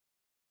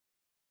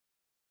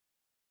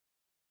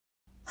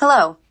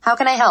Hello, how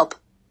can I help?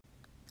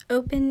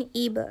 Open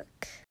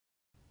ebook.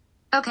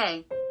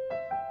 Okay.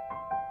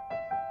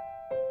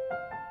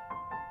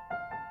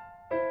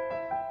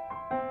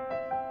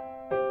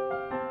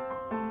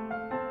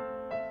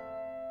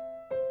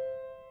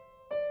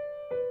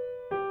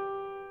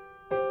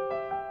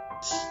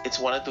 It's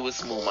one of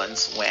those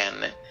moments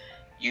when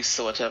you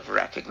sort of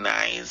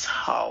recognize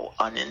how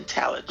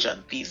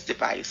unintelligent these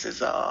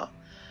devices are.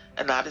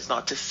 And that is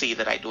not to say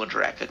that I don't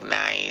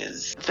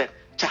recognize that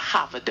to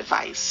have a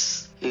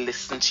device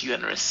listen to you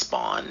and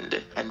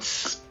respond and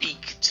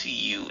speak to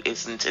you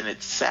isn't in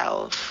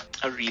itself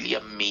a really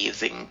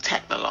amazing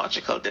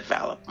technological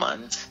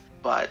development.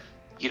 But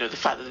the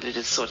fact that it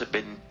has sort of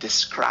been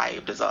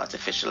described as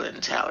artificial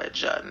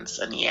intelligence,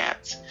 and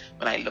yet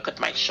when I look at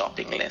my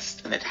shopping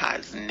list and it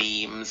has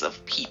names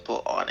of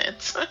people on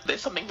it,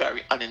 there's something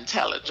very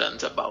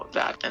unintelligent about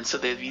that. And so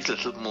there are these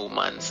little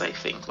moments, I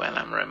think, when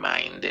I'm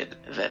reminded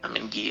that I'm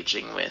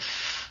engaging with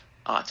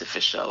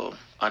artificial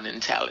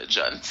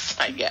unintelligence,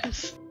 I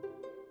guess.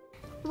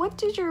 What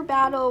did your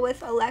battle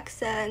with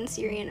Alexa and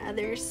Siri and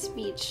other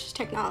speech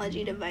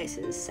technology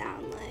devices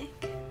sound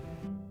like?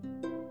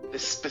 The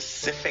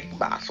specific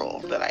battle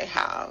that I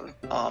have,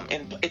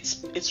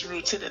 it's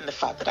rooted in the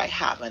fact that I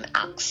have an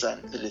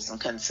accent that isn't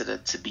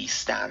considered to be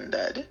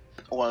standard.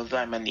 Although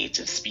I'm a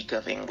native speaker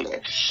of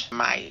English,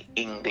 my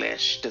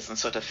English doesn't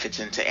sort of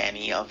fit into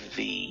any of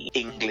the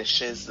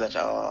Englishes that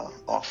are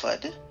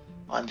offered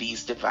on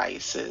these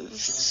devices.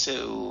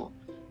 So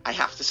I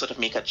have to sort of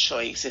make a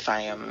choice if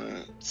I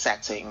am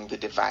setting the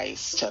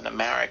device to an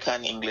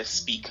American English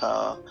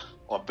speaker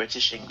or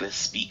British English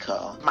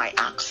speaker. My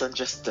accent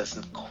just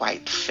doesn't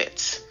quite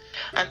fit.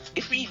 And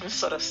if we even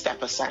sort of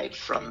step aside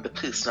from the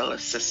personal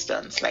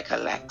assistants like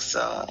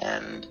Alexa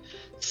and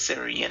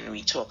Siri, and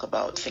we talk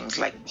about things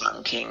like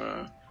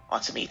banking,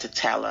 automated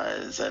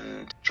tellers,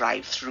 and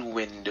drive-through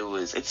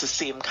windows, it's the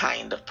same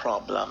kind of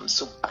problem.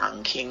 So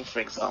banking, for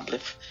example,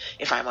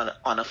 if I'm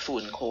on a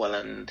phone call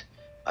and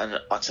an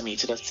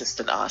automated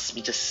assistant asks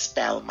me to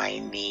spell my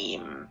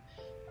name,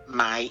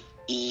 my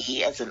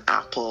A as in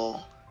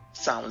apple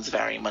sounds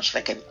very much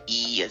like an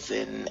E as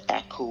in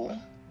echo,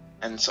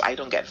 and so I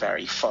don't get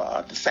very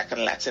far. The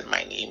second letter in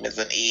my name is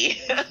an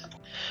A.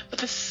 But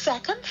the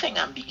second thing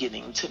I'm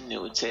beginning to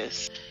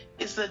notice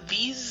is that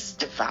these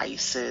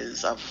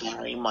devices are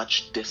very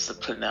much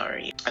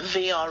disciplinary.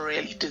 They are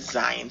really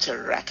designed to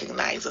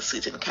recognize a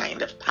certain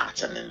kind of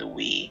pattern in the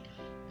way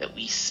that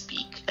we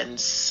speak. And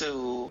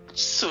so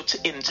to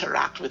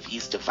interact with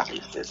these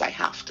devices, I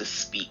have to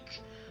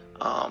speak,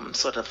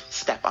 sort of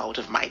step out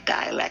of my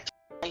dialect.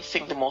 I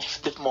think the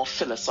more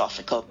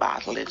philosophical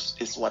battle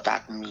is what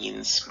that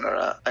means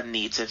for a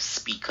native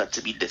speaker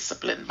to be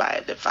disciplined by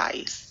a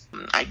device.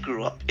 I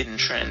grew up in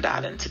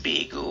Trinidad and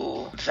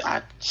Tobago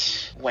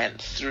that went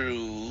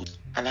through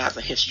and has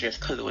a history of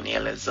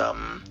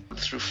colonialism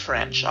through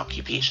French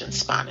occupation,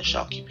 Spanish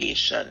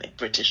occupation,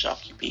 British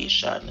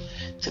occupation.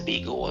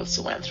 Tobago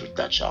also went through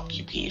Dutch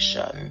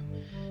occupation.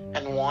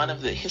 And one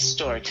of the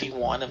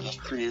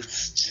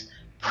first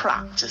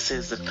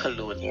practices that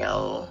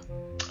colonial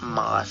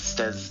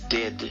masters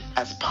did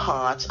as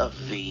part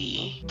of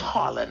the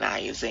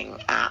colonizing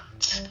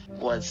act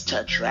was to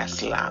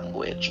address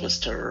language, was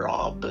to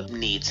rob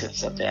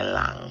natives of their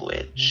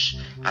language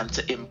and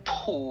to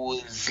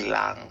impose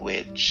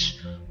language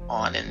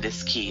on, in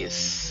this case,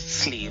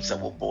 slaves that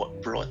were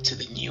brought to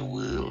the New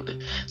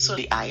World. So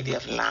the idea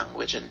of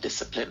language and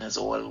discipline has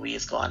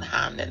always gone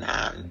hand in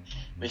hand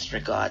with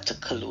regard to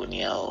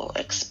colonial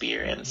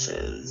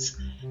experiences.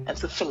 And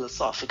so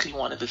philosophically,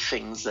 one of the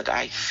things that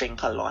I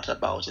think a lot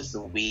about is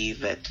the way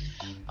that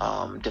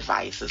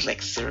devices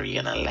like Siri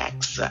and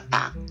Alexa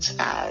act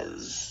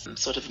as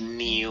sort of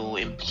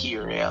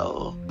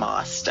neo-imperial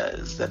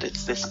masters, that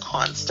it's this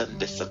constant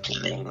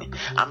disciplining.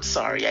 I'm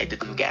sorry, I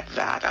didn't get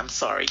that. I'm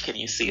sorry, can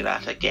you say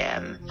that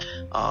again?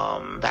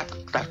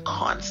 That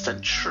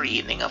constant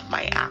training of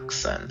my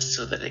accent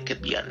so that it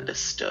could be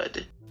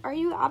understood. Are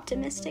you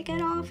optimistic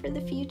at all for the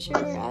future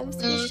of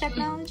speech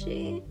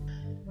technology?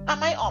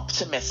 Am I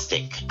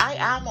optimistic? I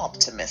am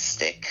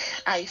optimistic.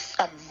 I'm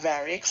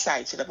very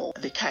excited about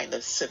the kind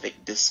of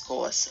civic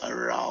discourse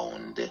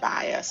around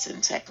bias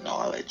in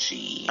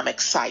technology. I'm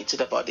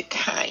excited about the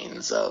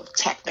kinds of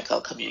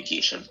technical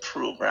communication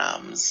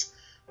programs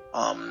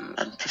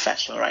and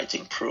professional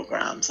writing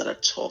programs that are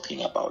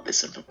talking about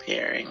this and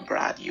preparing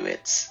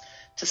graduates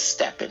to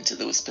step into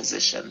those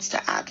positions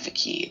to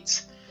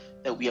advocate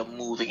that we are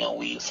moving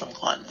away from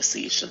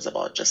conversations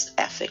about just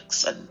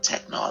ethics and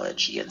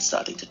technology and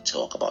starting to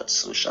talk about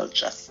social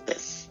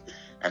justice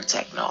and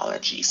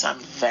technology. So I'm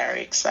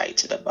very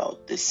excited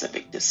about the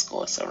civic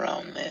discourse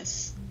around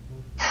this.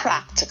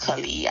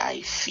 Practically,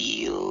 I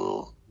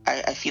feel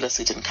a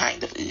certain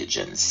kind of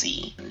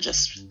urgency, and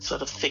just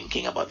sort of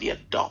thinking about the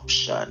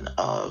adoption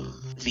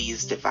of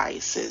these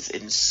devices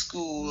in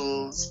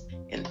schools,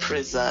 in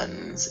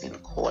prisons, in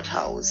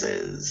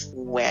courthouses,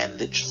 when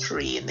the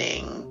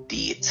training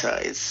data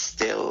is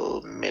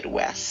still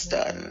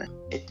Midwestern.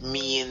 It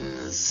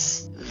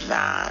means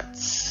that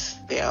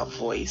there are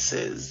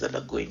voices that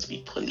are going to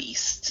be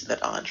policed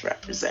that aren't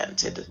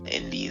represented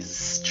in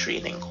these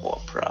training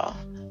corpora.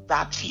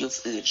 That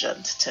feels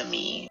urgent to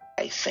me.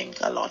 I think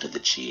a lot of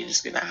the change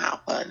is going to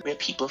happen where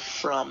people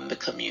from the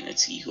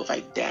community who have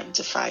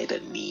identified a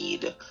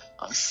need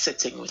are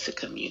sitting with the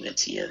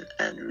community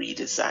and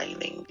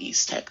redesigning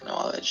these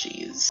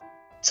technologies.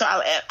 So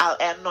I'll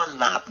end on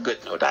that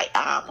good note. I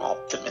am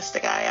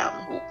optimistic, I am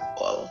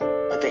hopeful,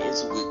 but there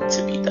is work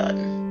to be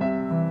done.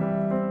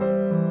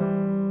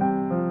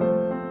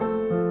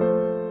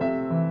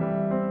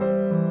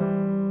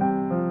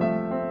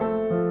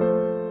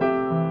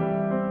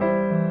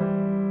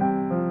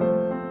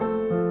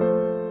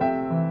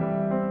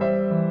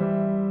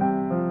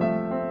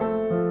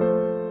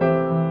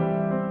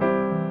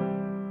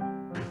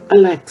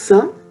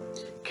 Alexa,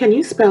 can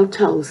you spell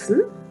toast?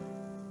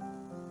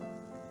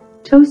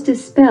 Toast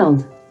is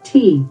spelled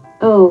T-O-A-S-T.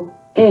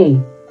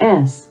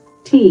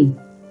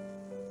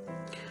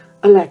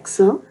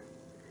 Alexa,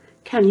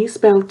 can you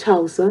spell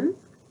thousand?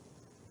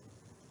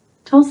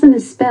 Tulson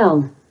is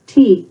spelled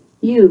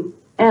T-U-L-L-S-O-N.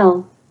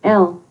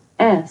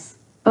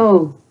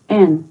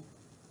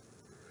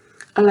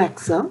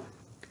 Alexa,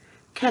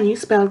 can you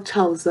spell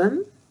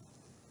thousand?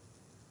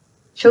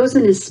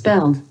 Chosen is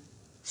spelled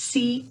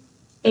C-H-O-S-E-N.